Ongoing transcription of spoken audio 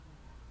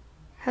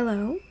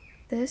Hello.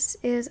 This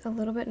is a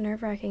little bit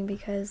nerve-wracking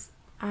because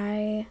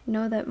I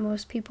know that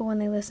most people, when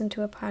they listen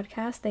to a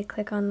podcast, they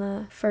click on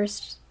the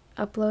first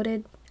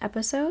uploaded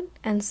episode,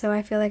 and so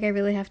I feel like I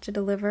really have to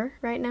deliver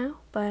right now.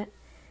 But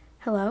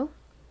hello,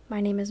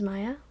 my name is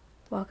Maya.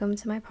 Welcome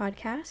to my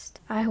podcast.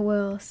 I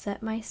will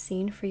set my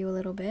scene for you a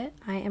little bit.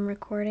 I am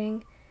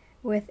recording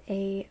with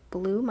a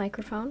blue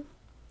microphone.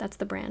 That's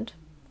the brand,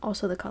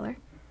 also the color.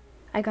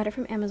 I got it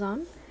from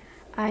Amazon.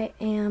 I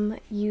am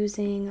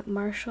using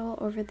Marshall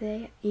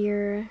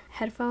over-the-ear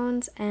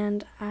headphones,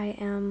 and I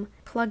am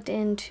plugged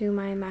into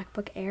my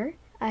MacBook Air.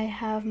 I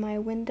have my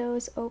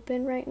windows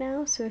open right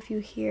now, so if you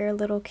hear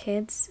little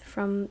kids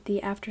from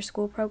the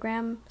after-school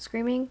program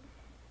screaming,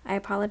 I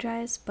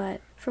apologize,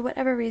 but for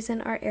whatever reason,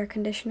 our air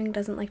conditioning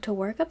doesn't like to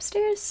work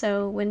upstairs,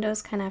 so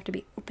windows kind of have to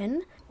be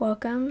open.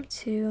 Welcome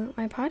to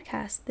my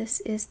podcast.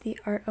 This is The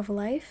Art of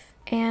Life,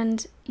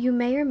 and you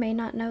may or may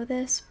not know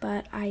this,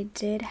 but I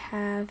did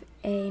have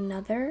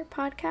another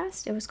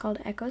podcast. It was called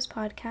Echoes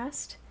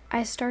Podcast.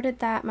 I started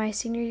that my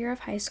senior year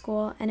of high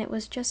school, and it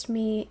was just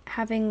me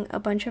having a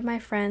bunch of my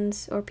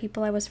friends or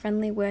people I was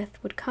friendly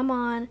with would come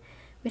on,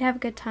 we'd have a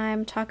good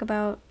time, talk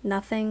about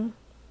nothing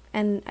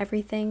and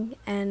everything,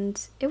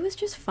 and it was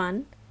just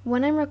fun.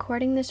 When I'm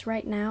recording this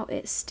right now,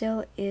 it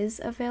still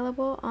is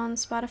available on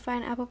Spotify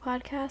and Apple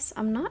Podcasts.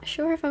 I'm not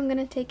sure if I'm going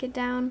to take it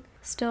down.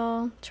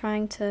 Still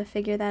trying to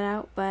figure that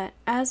out, but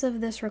as of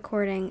this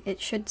recording,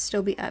 it should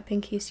still be up in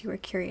case you were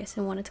curious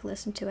and wanted to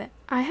listen to it.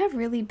 I have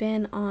really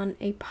been on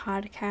a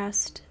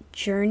podcast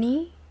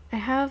journey. I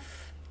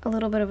have a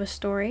little bit of a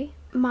story.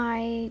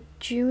 My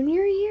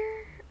senior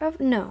year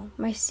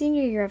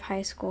of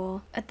high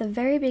school, at the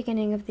very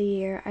beginning of the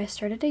year, I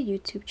started a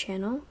YouTube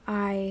channel.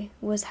 I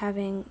was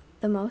having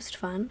the most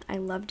fun. I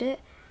loved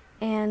it,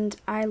 and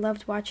I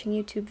loved watching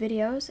YouTube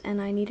videos,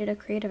 and I needed a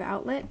creative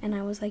outlet, and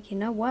I was like, you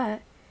know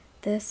what?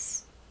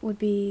 This would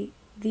be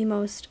the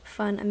most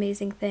fun,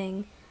 amazing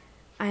thing.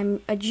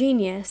 I'm a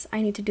genius.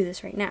 I need to do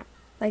this right now.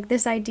 Like,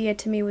 this idea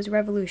to me was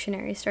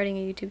revolutionary, starting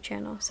a YouTube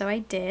channel. So I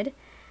did.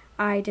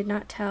 I did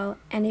not tell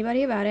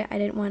anybody about it. I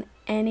didn't want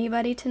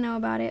anybody to know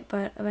about it,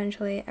 but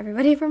eventually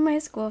everybody from my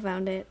school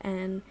found it,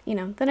 and,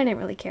 then I didn't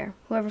really care.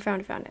 Whoever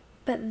found it.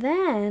 But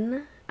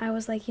then I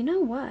was like, you know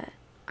what?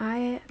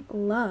 I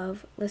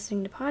love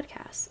listening to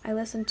podcasts. I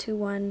listen to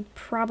one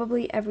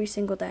probably every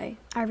single day.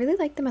 I really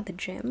like them at the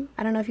gym.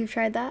 I don't know if you've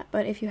tried that,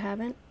 but if you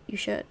haven't, you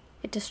should.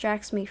 It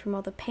distracts me from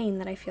all the pain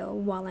that I feel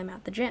while I'm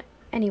at the gym.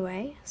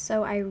 Anyway,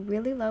 so I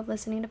really love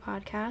listening to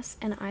podcasts,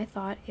 and I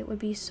thought it would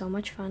be so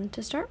much fun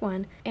to start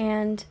one.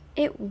 And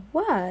it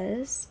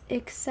was,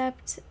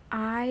 except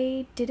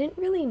I didn't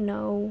really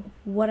know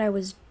what I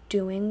was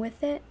doing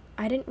with it.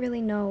 I didn't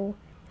really know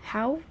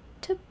how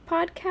to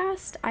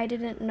podcast. I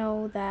didn't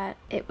know that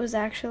it was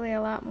actually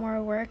a lot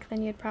more work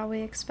than you'd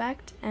probably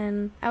expect,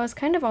 and I was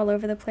kind of all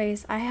over the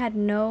place. I had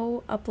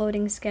no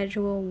uploading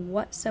schedule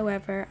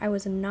whatsoever. I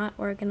was not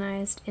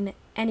organized in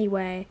any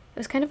way. It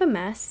was kind of a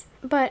mess,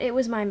 but it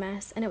was my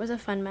mess, and it was a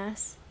fun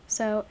mess.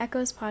 So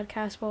Echoes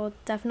Podcast will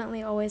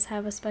definitely always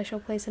have a special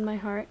place in my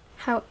heart.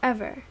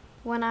 However,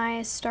 when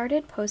I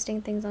started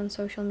posting things on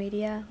social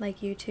media,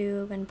 like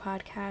YouTube and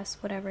podcasts,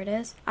 whatever it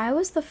is, I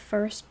was the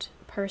first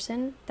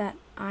person that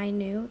I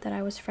knew, that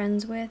I was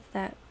friends with,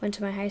 that went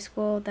to my high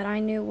school, that I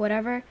knew,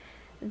 whatever,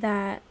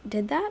 that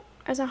did that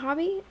as a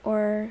hobby,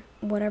 or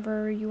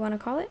whatever you want to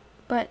call it.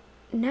 But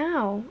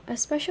now,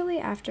 especially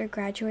after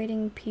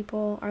graduating,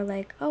 people are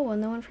like, oh, well,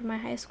 no one from my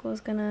high school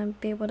is gonna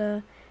be able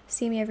to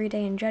see me every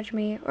day and judge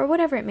me, or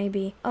whatever it may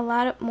be. A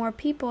lot more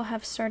people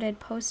have started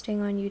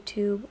posting on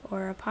YouTube,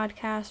 or a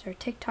podcast, or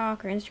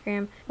TikTok, or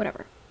Instagram,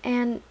 whatever.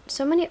 And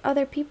so many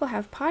other people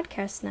have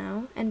podcasts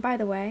now. And by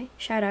the way,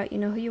 shout out, you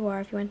know who you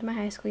are. If you went to my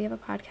high school, you have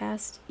a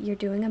podcast. You're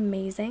doing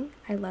amazing.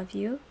 I love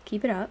you.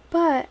 Keep it up.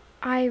 But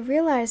I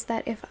realized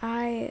that if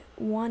I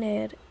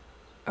wanted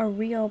a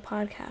real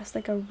podcast,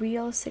 like a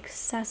real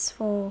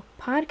successful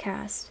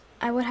podcast,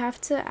 I would have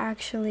to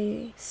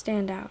actually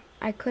stand out.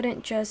 I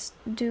couldn't just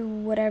do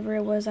whatever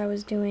it was I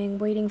was doing,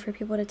 waiting for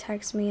people to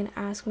text me and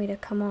ask me to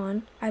come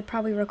on. I'd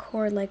probably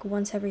record like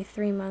once every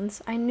 3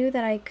 months. I knew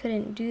that I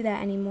couldn't do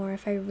that anymore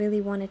if I really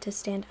wanted to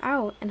stand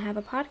out and have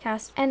a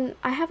podcast. And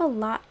I have a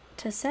lot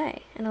to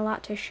say and a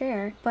lot to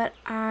share, but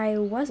I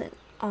wasn't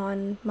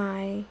on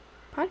my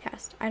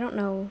podcast. I don't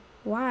know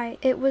why.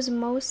 It was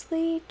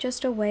mostly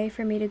just a way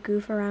for me to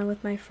goof around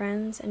with my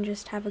friends and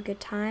just have a good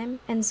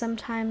time. And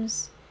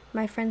sometimes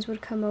my friends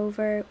would come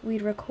over,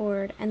 we'd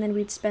record, and then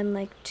we'd spend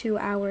like 2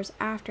 hours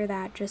after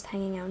that just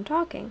hanging out and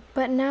talking.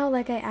 But now,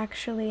 like, I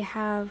actually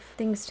have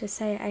things to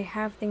say, I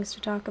have things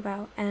to talk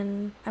about,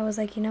 and I was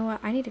like, you know what,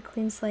 I need a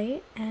clean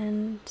slate,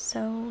 and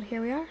so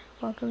here we are.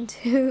 Welcome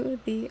to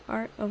The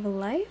Art of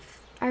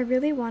Life. I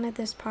really wanted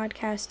this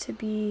podcast to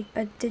be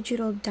a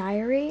digital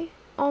diary,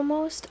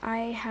 almost. I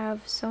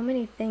have so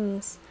many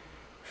things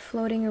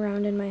floating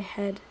around in my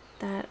head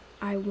that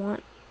I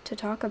want to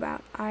talk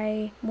about.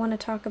 I want to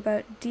talk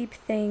about deep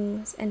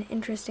things and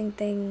interesting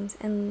things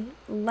and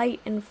light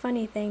and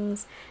funny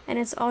things, and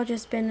it's all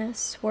just been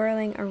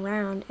swirling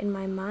around in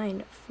my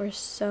mind for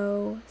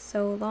so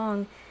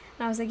long.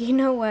 And I was like, you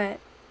know what?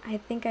 I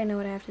think I know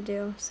what I have to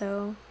do.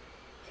 So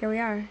here we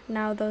are.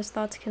 Now those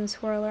thoughts can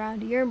swirl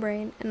around your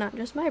brain and not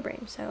just my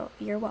brain. So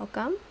you're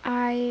welcome.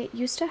 I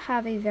used to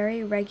have a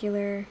very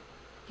regular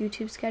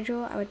YouTube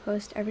schedule. I would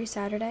post every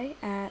Saturday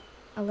at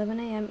 11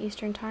 a.m.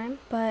 Eastern Time,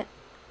 but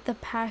the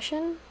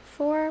passion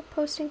for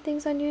posting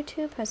things on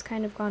YouTube has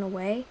kind of gone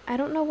away. I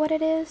don't know what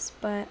it is,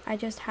 but I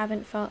just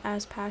haven't felt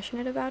as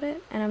passionate about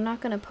it, and I'm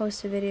not going to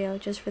post a video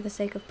just for the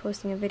sake of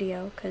posting a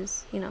video,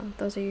 because, you know,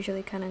 those are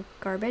usually kind of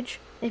garbage.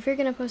 If you're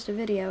going to post a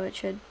video, it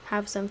should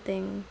have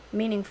something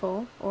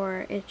meaningful,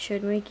 or it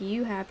should make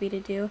you happy to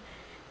do,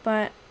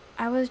 but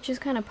I was just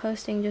kind of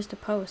posting just to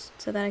post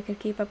so that I could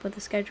keep up with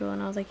the schedule,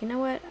 and I was like, you know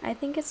what, I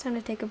think it's time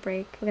to take a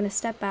break. We're going to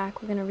step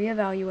back, we're going to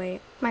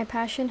reevaluate. My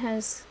passion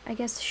has, I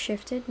guess,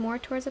 shifted more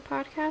towards a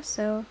podcast,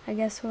 so I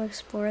guess we'll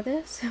explore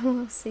this.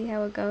 We'll see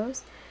how it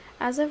goes.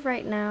 As of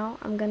right now,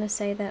 I'm going to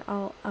say that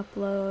I'll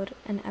upload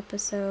an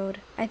episode.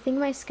 I think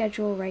my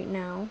schedule right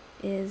now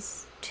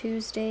is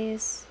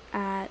Tuesdays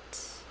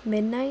at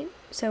midnight,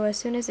 so as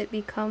soon as it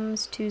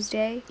becomes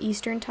Tuesday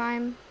Eastern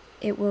Time,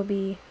 it will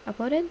be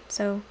uploaded,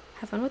 so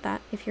have fun with that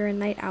if you're a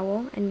night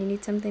owl and you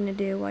need something to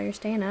do while you're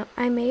staying up.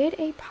 I made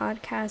a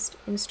podcast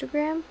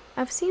Instagram.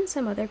 I've seen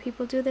some other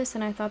people do this,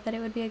 and I thought that it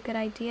would be a good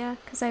idea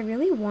because I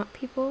really want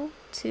people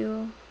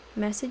to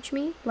message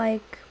me.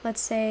 Like, let's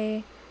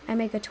say I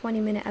make a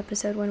 20-minute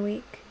episode one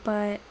week,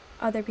 but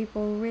other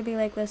people really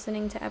like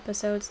listening to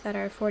episodes that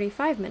are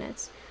 45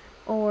 minutes,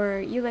 or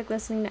you like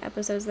listening to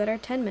episodes that are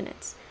 10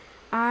 minutes.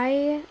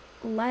 I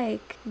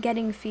like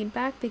getting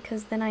feedback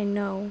because then I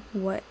know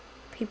what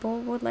people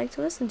would like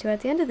to listen to. At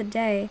the end of the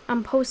day,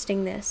 I'm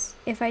posting this.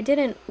 If I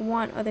didn't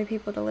want other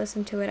people to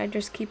listen to it, I'd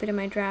just keep it in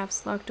my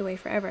drafts locked away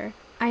forever.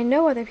 I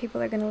know other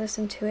people are going to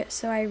listen to it,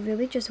 so I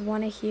really just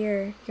want to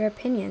hear your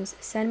opinions.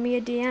 Send me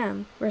a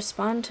DM,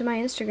 respond to my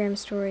Instagram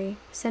story,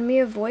 send me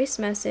a voice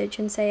message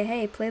and say,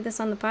 hey, play this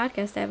on the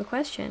podcast, I have a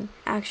question.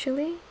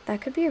 Actually,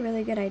 that could be a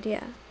really good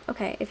idea.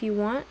 Okay, if you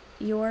want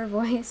your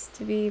voice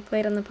to be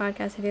played on the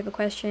podcast, if you have a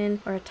question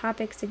or a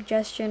topic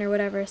suggestion or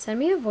whatever, send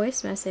me a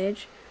voice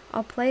message.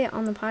 I'll play it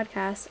on the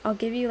podcast. I'll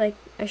give you like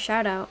a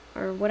shout out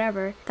or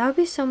whatever. That would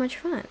be so much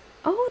fun.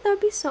 Oh, that would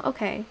be so,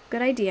 okay,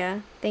 good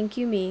idea. Thank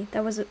you, me.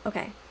 That was,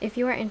 okay. If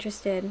you are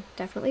interested,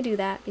 definitely do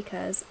that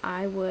because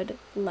I would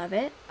love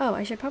it. Oh,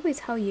 I should probably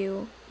tell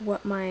you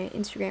what my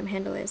Instagram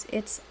handle is.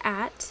 It's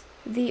at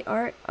The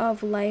Art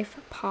of Life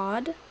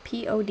Pod,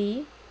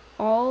 P-O-D,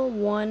 all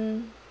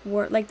one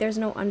word, like there's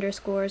no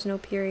underscores, no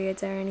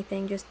periods or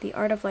anything, just The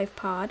Art of Life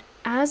Pod.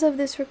 As of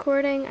this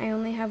recording, I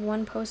only have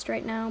one post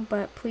right now,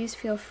 but please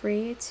feel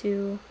free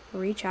to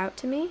reach out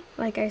to me.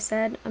 Like I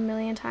said a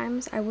million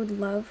times, I would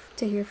love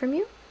to hear from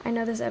you. I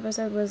know this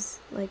episode was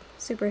like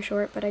super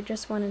short, but I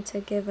just wanted to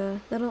give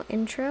a little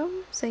intro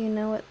so you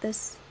know what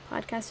this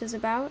podcast is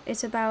about.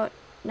 It's about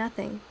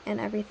nothing and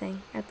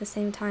everything at the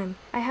same time.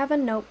 I have a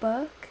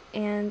notebook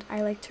and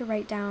I like to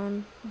write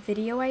down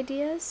video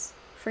ideas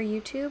for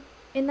YouTube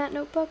in that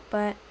notebook,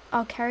 but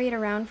I'll carry it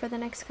around for the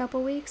next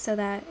couple weeks so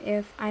that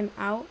if I'm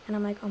out and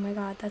I'm like, oh my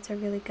god, that's a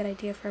really good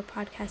idea for a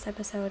podcast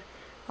episode,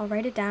 I'll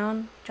write it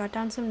down, jot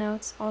down some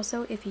notes.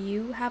 Also, if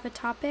you have a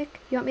topic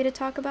you want me to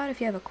talk about,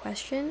 if you have a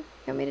question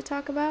you want me to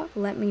talk about,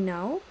 let me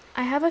know.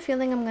 I have a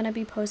feeling I'm going to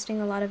be posting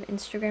a lot of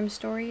Instagram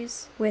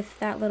stories with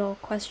that little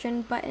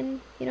question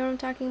button, you know what I'm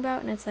talking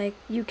about? And it's like,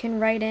 you can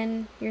write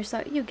in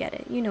yourself, you get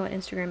it, you know what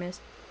Instagram is,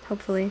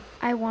 hopefully.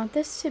 I want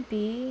this to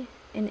be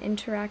an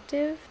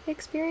interactive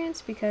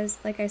experience because,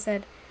 like I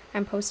said,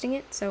 I'm posting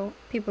it, so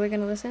people are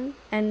going to listen.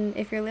 And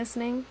if you're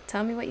listening,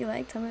 tell me what you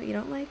like, tell me what you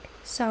don't like.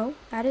 So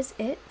that is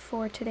it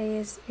for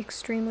today's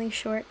extremely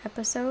short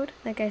episode.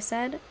 Like I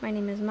said, my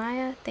name is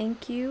Maya.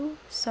 Thank you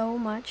so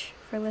much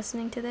for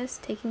listening to this,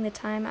 taking the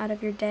time out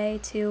of your day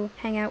to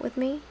hang out with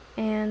me.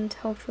 And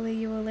hopefully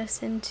you will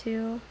listen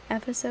to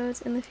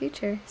episodes in the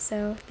future.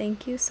 So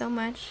thank you so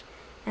much,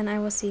 and I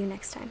will see you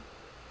next time.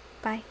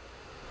 Bye.